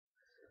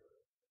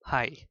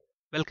Hi,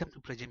 welcome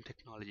to Pragim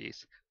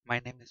Technologies. My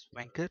name is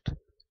Venkat.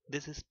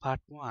 This is part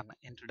 1,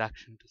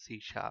 Introduction to C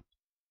Sharp.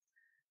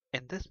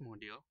 In this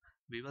module,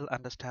 we will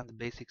understand the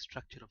basic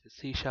structure of a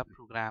C Sharp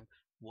program,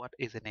 what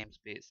is a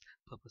namespace,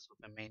 purpose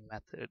of a main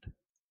method.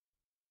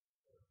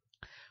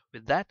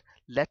 With that,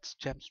 let's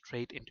jump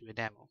straight into a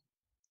demo.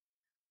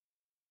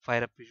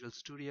 Fire up Visual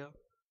Studio,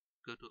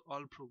 go to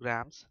All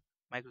Programs,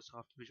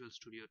 Microsoft Visual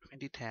Studio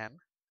 2010,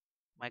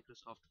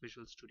 Microsoft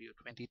Visual Studio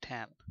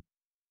 2010.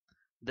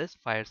 This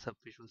fires up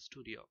Visual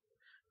Studio.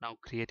 Now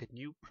create a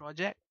new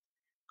project.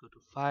 Go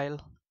to File,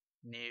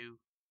 New,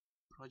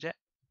 Project.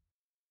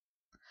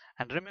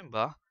 And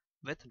remember,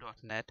 with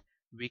 .NET,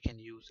 we can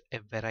use a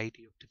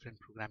variety of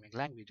different programming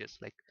languages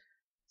like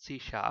C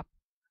Sharp,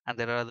 and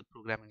there are other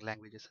programming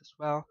languages as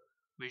well,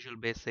 Visual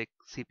Basic,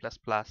 C++,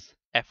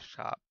 F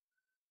Sharp.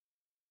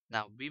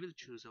 Now we will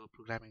choose our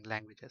programming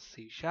language as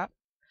C Sharp,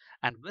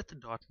 and with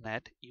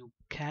 .NET, you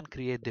can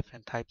create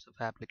different types of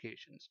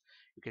applications.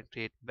 You can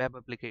create web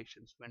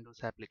applications, Windows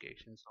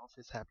applications,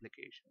 Office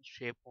applications,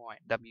 SharePoint,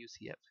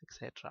 WCF,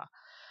 etc.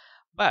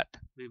 But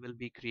we will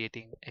be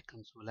creating a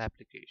console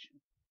application.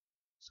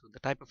 So the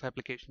type of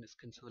application is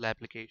console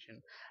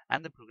application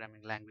and the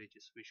programming language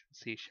is Visual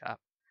C Sharp.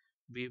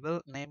 We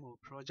will name our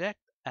project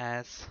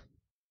as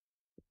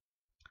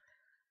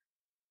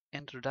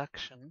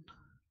Introduction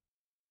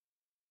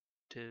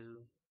to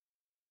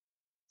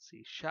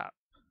C Sharp.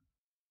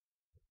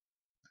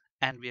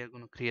 And we are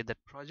going to create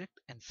that project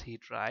in C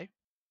drive.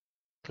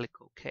 Click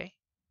OK.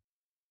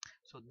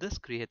 So this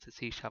creates a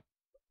C Sharp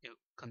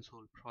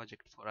console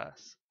project for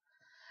us.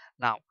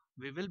 Now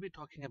we will be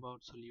talking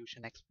about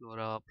Solution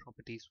Explorer,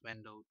 Properties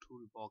Window,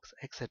 Toolbox,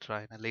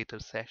 etc. in a later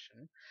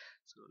session.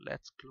 So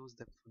let's close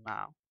them for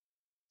now.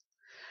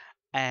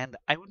 And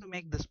I want to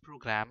make this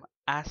program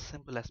as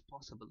simple as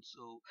possible.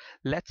 So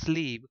let's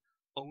leave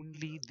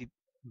only the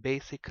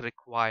basic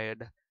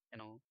required,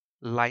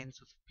 lines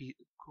of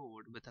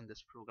code within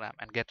this program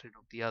and get rid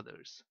of the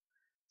others.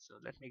 So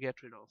let me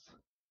get rid of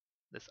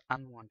this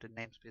unwanted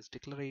namespace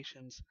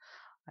declarations.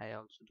 I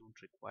also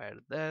don't require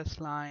this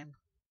line,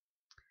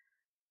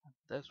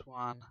 this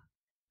one,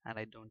 and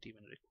I don't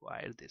even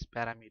require these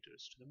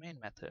parameters to the main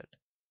method.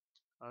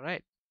 All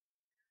right.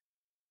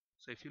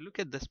 So if you look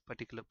at this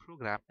particular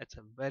program, it's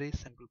a very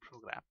simple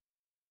program.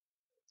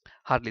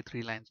 Hardly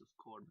 3 lines of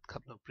code with a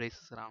couple of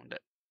braces around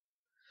it.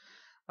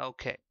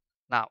 Okay,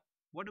 now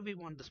what do we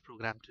want this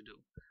program to do?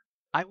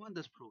 I want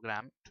this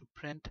program to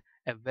print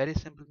a very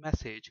simple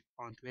message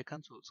onto a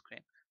console screen.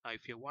 Now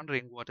if you're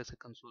wondering what is a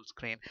console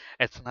screen,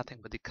 it's nothing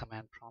but the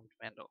command prompt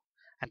window.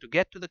 And to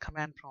get to the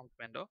command prompt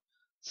window,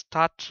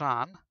 start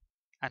run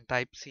and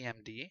type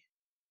cmd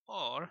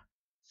or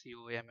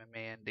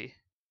command.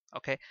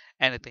 Okay,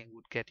 anything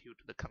would get you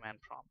to the command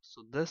prompt.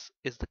 So this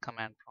is the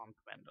command prompt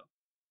window.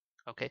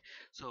 Okay,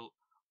 so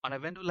on a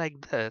window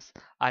like this,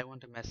 I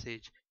want a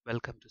message,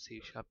 welcome to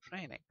C Sharp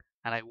training,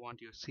 and I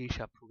want your C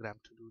Sharp program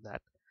to do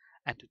that.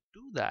 And to do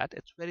that,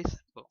 it's very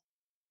simple.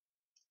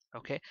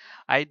 Okay,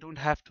 I don't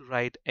have to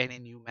write any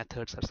new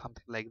methods or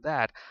something like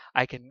that.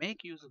 I can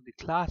make use of the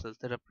classes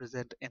that are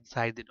present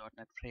inside the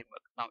 .NET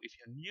framework. Now if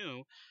you're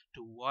new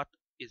to what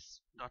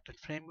is .NET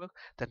framework,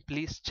 then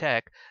please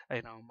check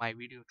my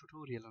video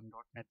tutorial on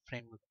 .NET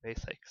framework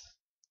basics.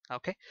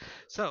 Okay,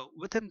 so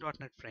within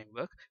 .NET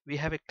framework we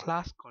have a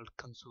class called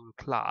console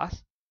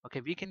class.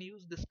 Okay, we can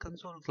use this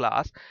console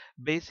class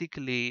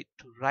basically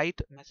to write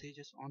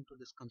messages onto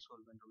this console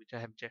window which I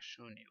have just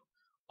shown you,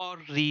 or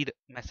read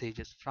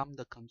messages from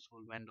the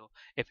console window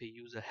if a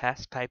user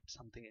has typed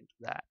something into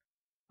that.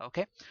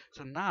 Okay,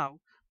 so now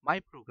my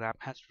program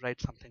has to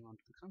write something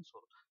onto the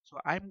console. So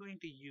I'm going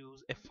to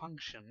use a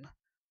function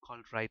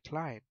called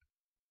WriteLine.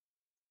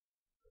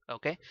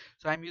 Okay,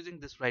 so I'm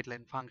using this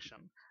WriteLine function,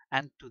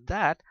 and to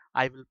that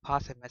I will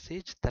pass a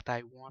message that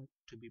I want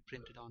to be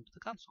printed onto the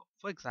console.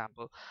 For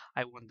example,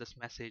 I want this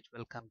message,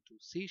 welcome to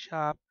C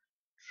Sharp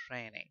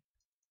training,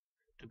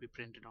 to be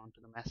printed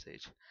onto the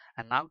message.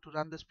 And now to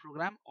run this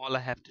program, all I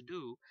have to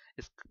do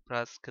is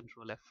press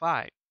Ctrl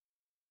F5.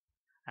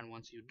 And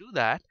once you do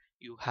that,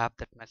 you have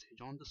that message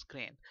on the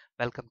screen,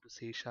 welcome to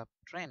C Sharp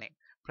training.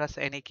 Press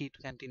any key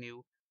to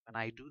continue.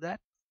 When I do that,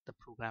 the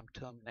program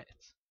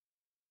terminates.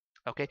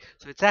 Okay,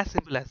 so it's as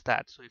simple as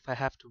that. So if I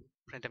have to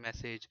print a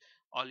message,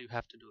 all you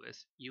have to do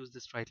is use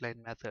this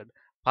WriteLine method,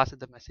 pass it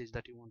the message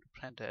that you want to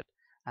print it,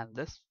 and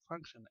this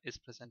function is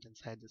present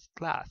inside this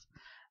class.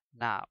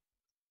 Now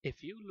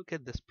if you look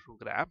at this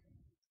program,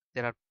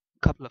 there are a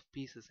couple of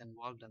pieces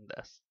involved in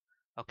this.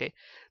 Okay,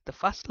 the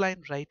first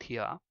line right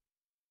here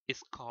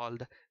is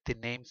called the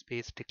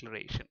namespace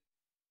declaration.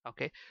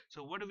 Okay,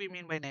 so what do we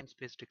mean by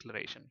namespace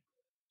declaration?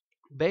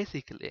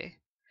 Basically,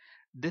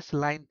 this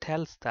line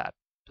tells that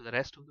to the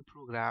rest of the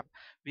program,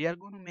 we are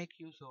going to make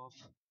use of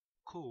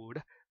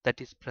code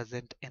that is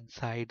present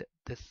inside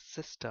this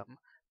system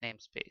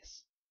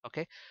namespace.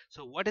 Okay,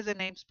 so what is a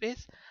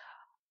namespace?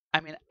 I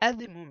mean, at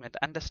the moment,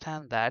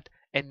 understand that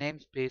a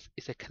namespace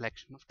is a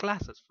collection of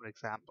classes, for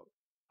example.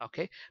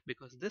 Okay,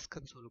 because this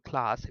console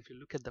class, if you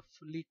look at the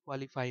fully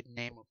qualified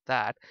name of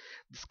that,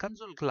 this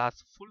console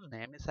class full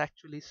name is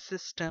actually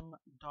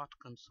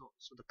system.console.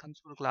 So the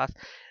console class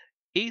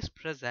is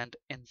present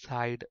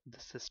inside the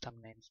system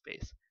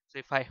namespace. So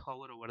if I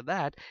hover over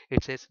that,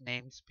 it says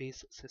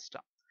namespace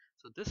system.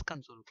 So this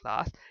console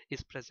class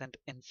is present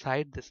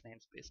inside this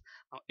namespace.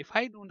 Now if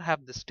I don't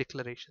have this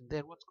declaration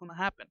there, what's going to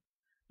happen?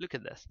 Look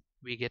at this,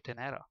 we get an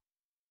error.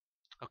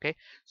 Okay,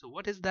 so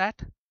what is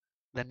that?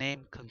 The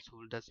name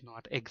console does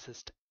not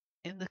exist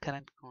in the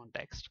current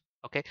context.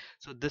 Okay,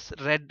 so this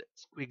red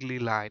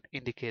squiggly line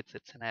indicates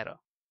it's an error.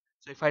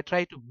 So if I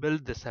try to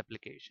build this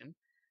application,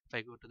 if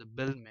I go to the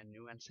build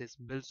menu and says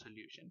build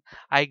solution,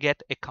 I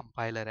get a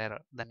compiler error.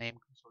 The name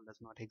console does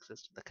not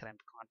exist in the current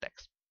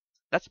context.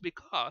 That's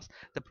because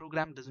the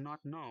program does not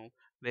know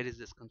where is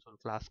this console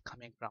class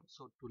coming from.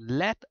 So to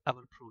let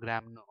our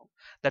program know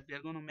that we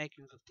are going to make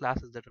use of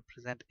classes that are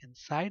present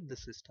inside the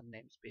system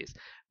namespace,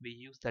 we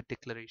use that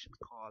declaration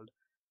called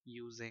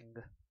using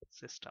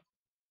system,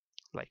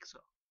 like so.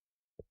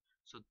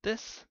 So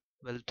this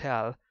will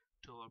tell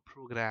to our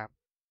program,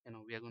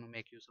 we are going to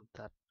make use of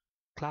that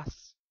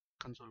class,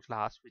 console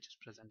class, which is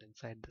present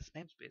inside this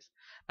namespace.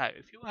 Now,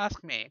 if you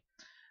ask me,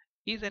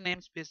 is a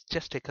namespace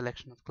just a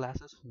collection of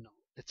classes? No,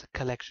 it's a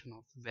collection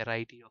of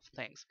variety of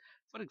things.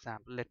 For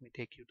example, let me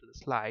take you to the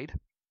slide.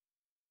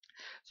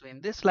 So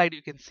in this slide,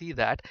 you can see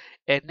that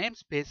a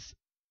namespace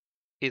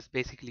is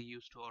basically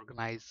used to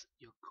organize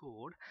your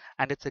code,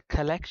 and it's a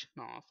collection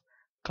of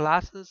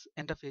classes,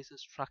 interfaces,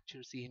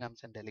 structures,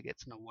 enums, and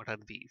delegates. Now what are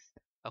these?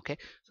 Okay,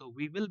 so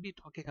we will be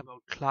talking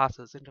about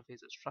classes,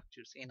 interfaces,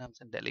 structures,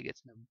 enums, and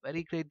delegates in a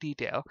very great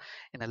detail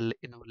in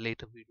our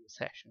later video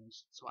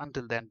sessions. So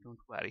until then, don't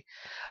worry.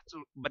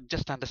 So but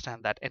just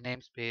understand that a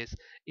namespace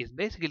is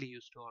basically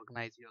used to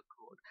organize your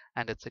code,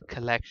 and it's a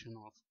collection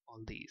of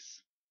all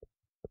these.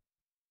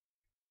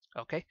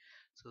 Okay,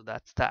 so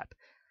that's that.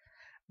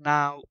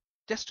 Now,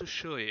 just to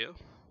show you,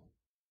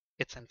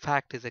 it's in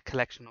fact is a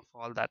collection of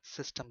all that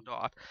system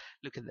dot.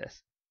 Look at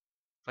this.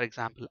 For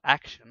example,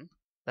 action,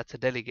 that's a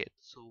delegate.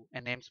 So a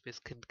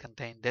namespace can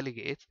contain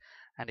delegates.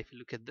 And if you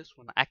look at this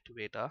one,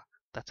 activator,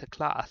 that's a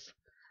class.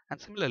 And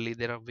similarly,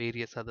 there are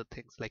various other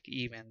things like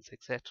events,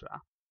 etc.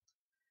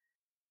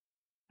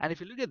 And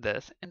if you look at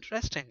this,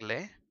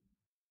 interestingly,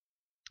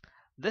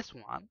 this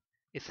one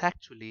is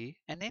actually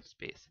a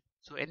namespace.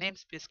 So a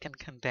namespace can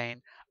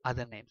contain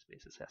other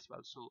namespaces as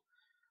well. So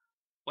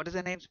what is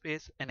a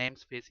namespace? A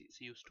namespace is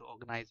used to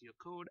organize your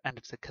code, and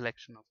it's a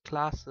collection of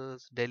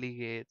classes,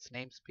 delegates,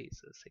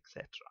 namespaces,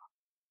 etc.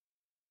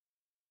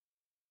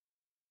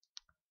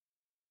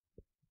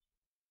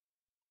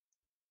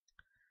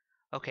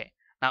 Okay,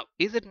 now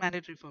is it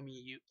mandatory for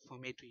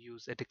me to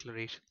use a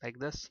declaration like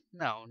this?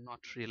 No, not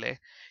really.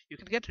 You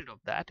can get rid of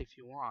that if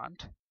you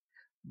want,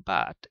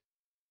 but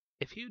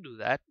if you do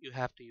that, you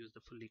have to use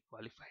the fully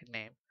qualified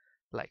name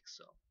like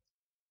so.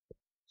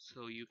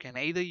 So you can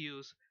either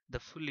use the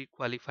fully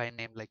qualified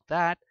name like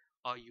that,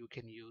 or you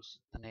can use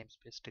the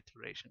namespace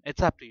declaration.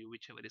 It's up to you,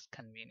 whichever is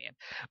convenient.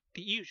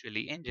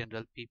 Usually, in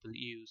general, people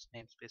use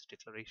namespace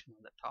declaration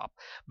on the top,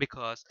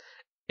 because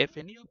if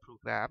in your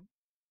program,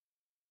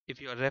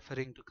 if you are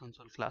referring to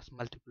console class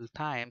multiple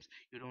times,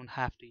 you don't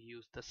have to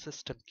use the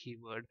system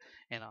keyword,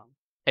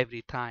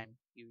 every time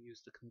you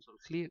use the console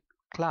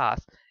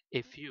class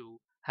if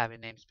you have a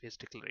namespace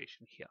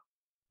declaration here.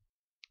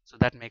 So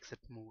that makes it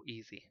more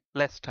easy,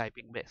 less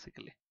typing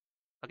basically.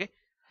 Okay,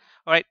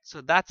 all right,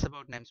 so that's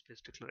about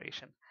namespace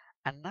declaration.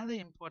 Another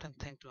important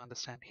thing to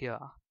understand here.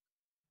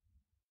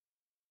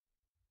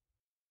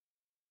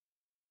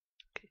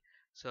 Okay,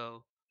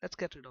 so let's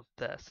get rid of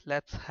this.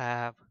 Let's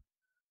have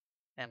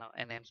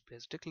a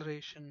namespace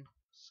declaration.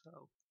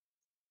 So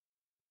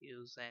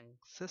using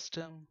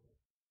system,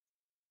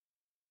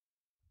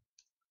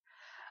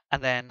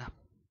 and then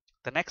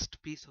the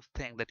next piece of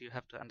thing that you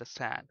have to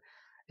understand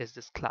is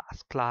this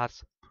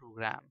class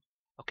program.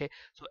 Okay,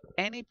 so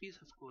any piece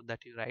of code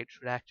that you write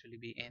should actually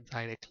be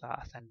inside a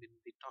class. And when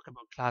we talk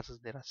about classes,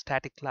 there are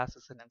static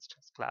classes and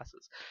instance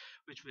classes,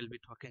 which we'll be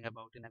talking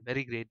about in a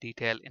very great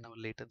detail in our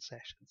later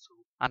session. So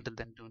until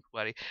then, don't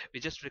worry, we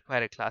just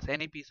require a class.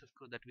 Any piece of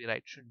code that we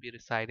write should be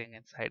residing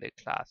inside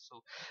a class.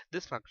 So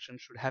this function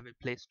should have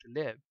a place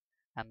to live,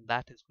 and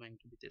that is going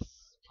to be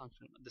this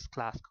function, this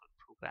class called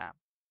program.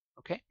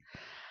 Okay,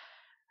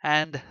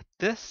 and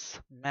this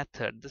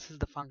method, this is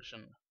the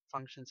function.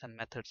 Functions and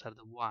methods are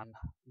the one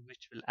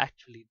which will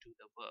actually do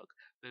the work.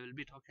 We will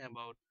be talking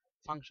about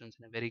functions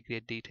in a very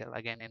great detail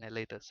again in a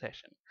later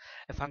session.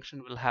 A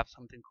function will have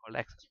something called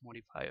access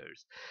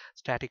modifiers,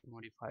 static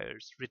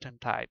modifiers, return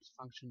types,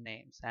 function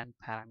names, and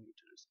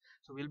parameters.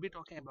 So we'll be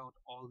talking about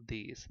all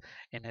these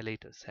in a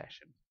later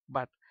session.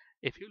 But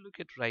if you look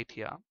at right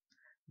here,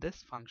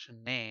 this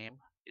function name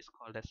is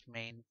called as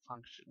main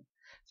function.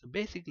 So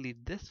basically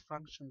this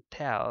function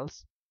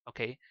tells,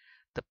 okay,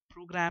 the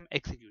program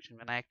execution,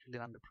 when I actually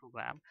run the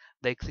program,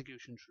 the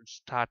execution should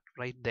start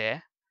right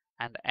there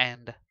and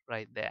end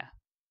right there.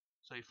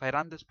 So if I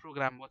run this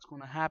program, what's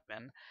going to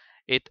happen?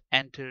 It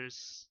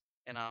enters,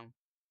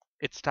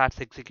 it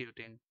starts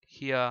executing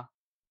here,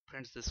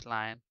 prints this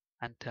line,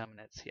 and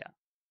terminates here.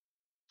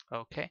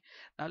 Okay,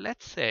 now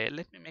let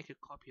me make a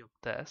copy of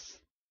this.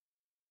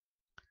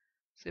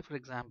 Say for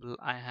example,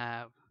 I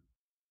have,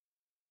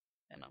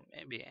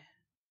 maybe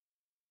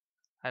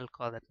I'll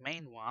call that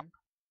main one,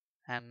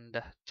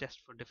 and just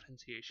for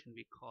differentiation,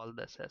 we call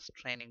this as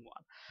training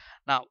one.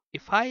 Now,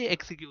 if I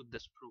execute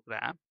this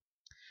program,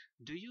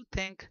 do you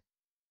think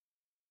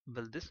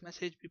will this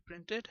message be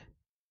printed,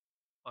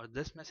 or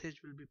this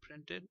message will be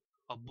printed,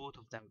 or both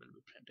of them will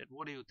be printed?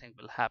 What do you think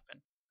will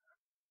happen?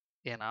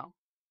 You know,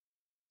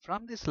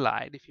 from this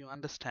slide, if you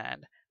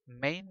understand,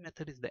 main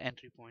method is the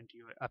entry point to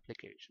your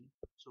application.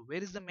 So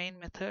where is the main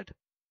method?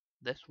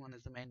 This one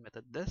is the main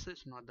method. This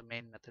is not the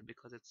main method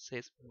because it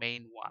says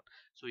main one.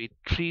 So it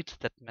treats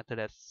that method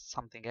as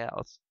something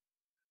else.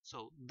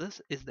 So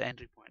this is the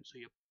entry point. So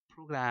your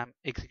program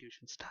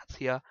execution starts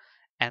here,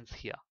 ends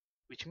here,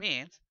 which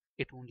means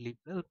it only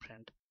will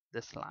print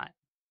this line.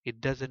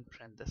 It doesn't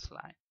print this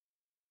line.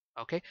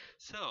 Okay,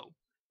 so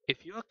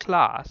if your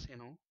class,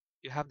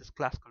 you have this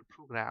class called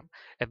program.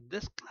 If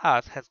this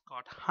class has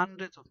got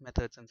hundreds of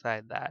methods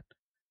inside that,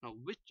 now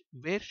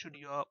where should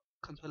your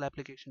console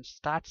application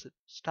start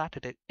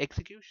at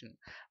execution?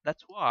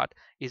 That's what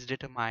is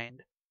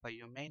determined by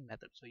your main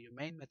method. So your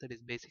main method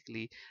is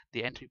basically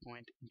the entry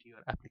point into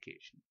your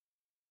application.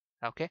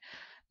 Okay,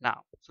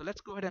 now so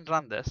let's go ahead and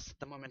run this.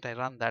 The moment I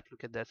run that,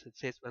 look at this, it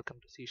says welcome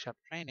to C#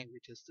 training,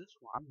 which is this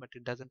one, but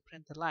it doesn't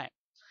print the line.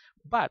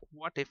 But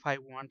what if I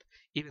want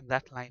even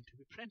that line to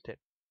be printed?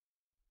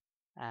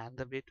 And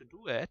the way to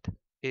do it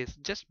is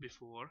just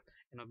before,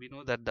 we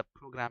know that the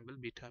program will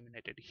be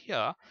terminated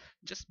here.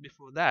 Just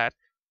before that,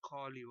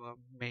 call your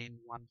main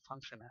one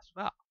function as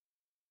well.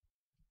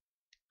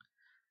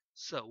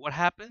 So what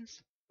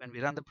happens when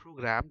we run the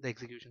program? The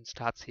execution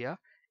starts here.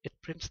 It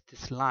prints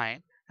this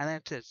line, and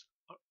then it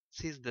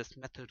sees this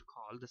method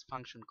call, this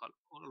function called.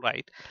 All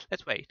right,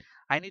 let's wait.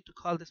 I need to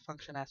call this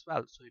function as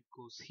well. So it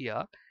goes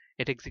here.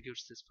 It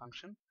executes this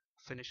function,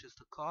 finishes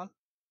the call,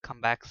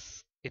 come back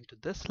into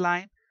this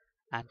line,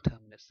 and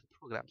terminates the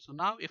program. So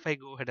now if I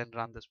go ahead and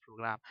run this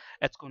program,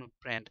 it's going to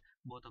print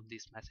both of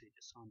these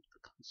messages onto the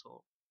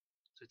console.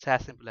 So it's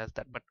as simple as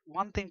that. But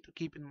one thing to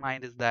keep in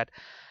mind is that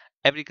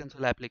every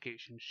console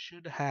application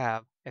should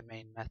have a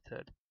main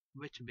method,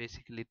 which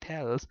basically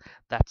tells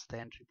that's the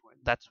entry point.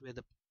 That's where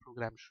the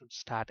program should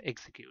start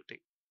executing.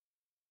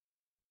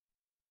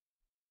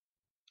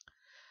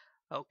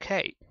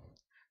 Okay,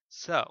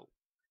 so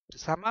to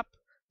sum up,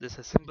 this is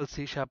a simple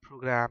C#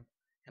 program.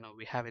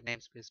 We have a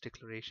namespace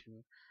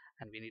declaration,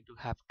 and we need to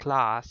have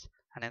class,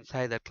 and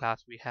inside that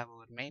class we have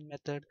our main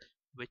method,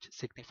 which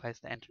signifies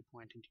the entry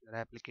point into your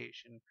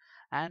application,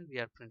 and we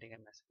are printing a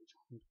message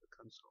into the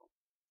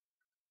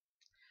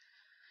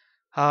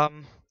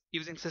console.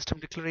 Using system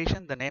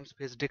declaration, the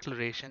namespace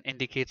declaration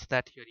indicates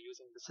that you're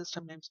using the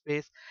system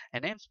namespace.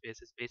 A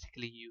namespace is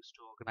basically used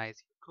to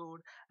organize your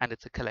code, and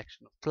it's a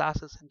collection of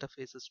classes,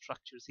 interfaces,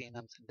 structures,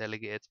 enums, and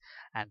delegates,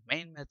 and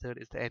main method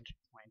is the entry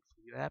point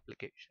for your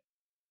application.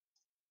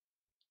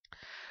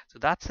 So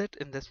that's it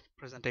in this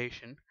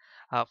presentation.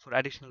 For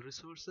additional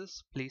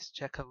resources, please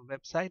check our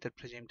website at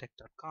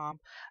pragimtech.com,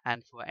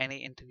 and for any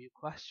interview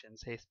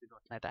questions,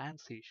 ASP.NET and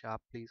C#,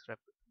 please refer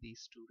to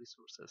these two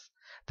resources.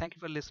 Thank you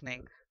for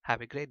listening.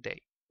 Have a great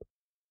day.